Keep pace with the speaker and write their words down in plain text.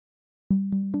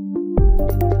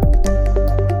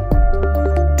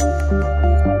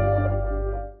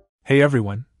Hey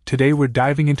everyone, today we're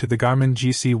diving into the Garmin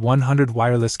GC100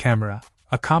 wireless camera,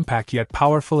 a compact yet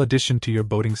powerful addition to your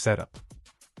boating setup.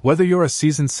 Whether you're a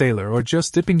seasoned sailor or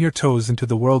just dipping your toes into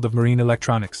the world of marine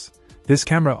electronics, this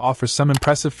camera offers some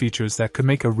impressive features that could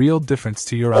make a real difference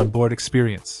to your onboard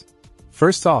experience.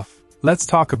 First off, let's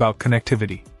talk about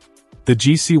connectivity. The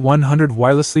GC100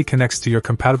 wirelessly connects to your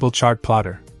compatible chart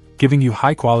plotter, giving you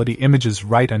high-quality images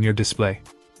right on your display.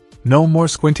 No more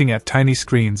squinting at tiny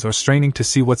screens or straining to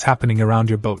see what's happening around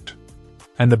your boat.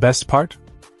 And the best part?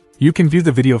 You can view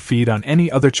the video feed on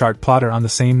any other chart plotter on the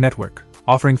same network,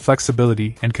 offering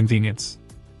flexibility and convenience.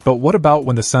 But what about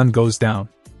when the sun goes down?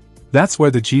 That's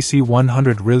where the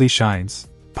GC100 really shines,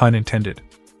 pun intended.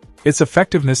 Its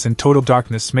effectiveness in total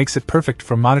darkness makes it perfect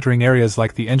for monitoring areas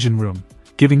like the engine room,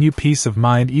 giving you peace of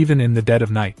mind even in the dead of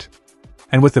night.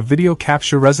 And with a video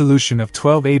capture resolution of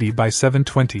 1280 by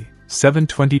 720,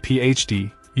 720p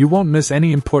HD, you won't miss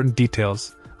any important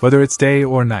details, whether it's day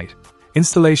or night.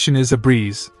 Installation is a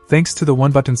breeze, thanks to the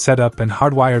one-button setup and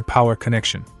hardwired power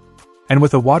connection. And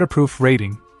with a waterproof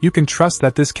rating, you can trust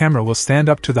that this camera will stand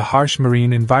up to the harsh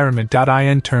marine environment.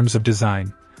 In terms of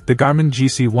design, the Garmin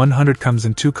GC100 comes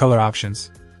in two color options,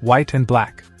 white and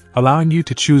black, allowing you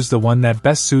to choose the one that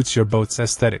best suits your boat's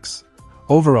aesthetics.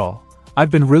 Overall, I've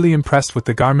been really impressed with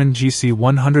the Garmin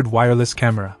GC100 wireless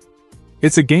camera.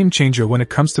 It's a game-changer when it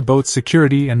comes to boat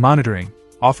security and monitoring,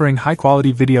 offering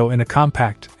high-quality video in a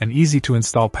compact and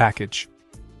easy-to-install package.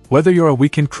 Whether you're a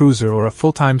weekend cruiser or a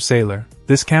full-time sailor,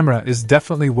 this camera is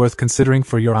definitely worth considering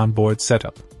for your onboard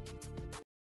setup.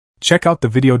 Check out the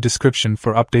video description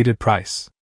for updated price.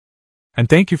 And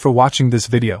thank you for watching this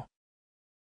video.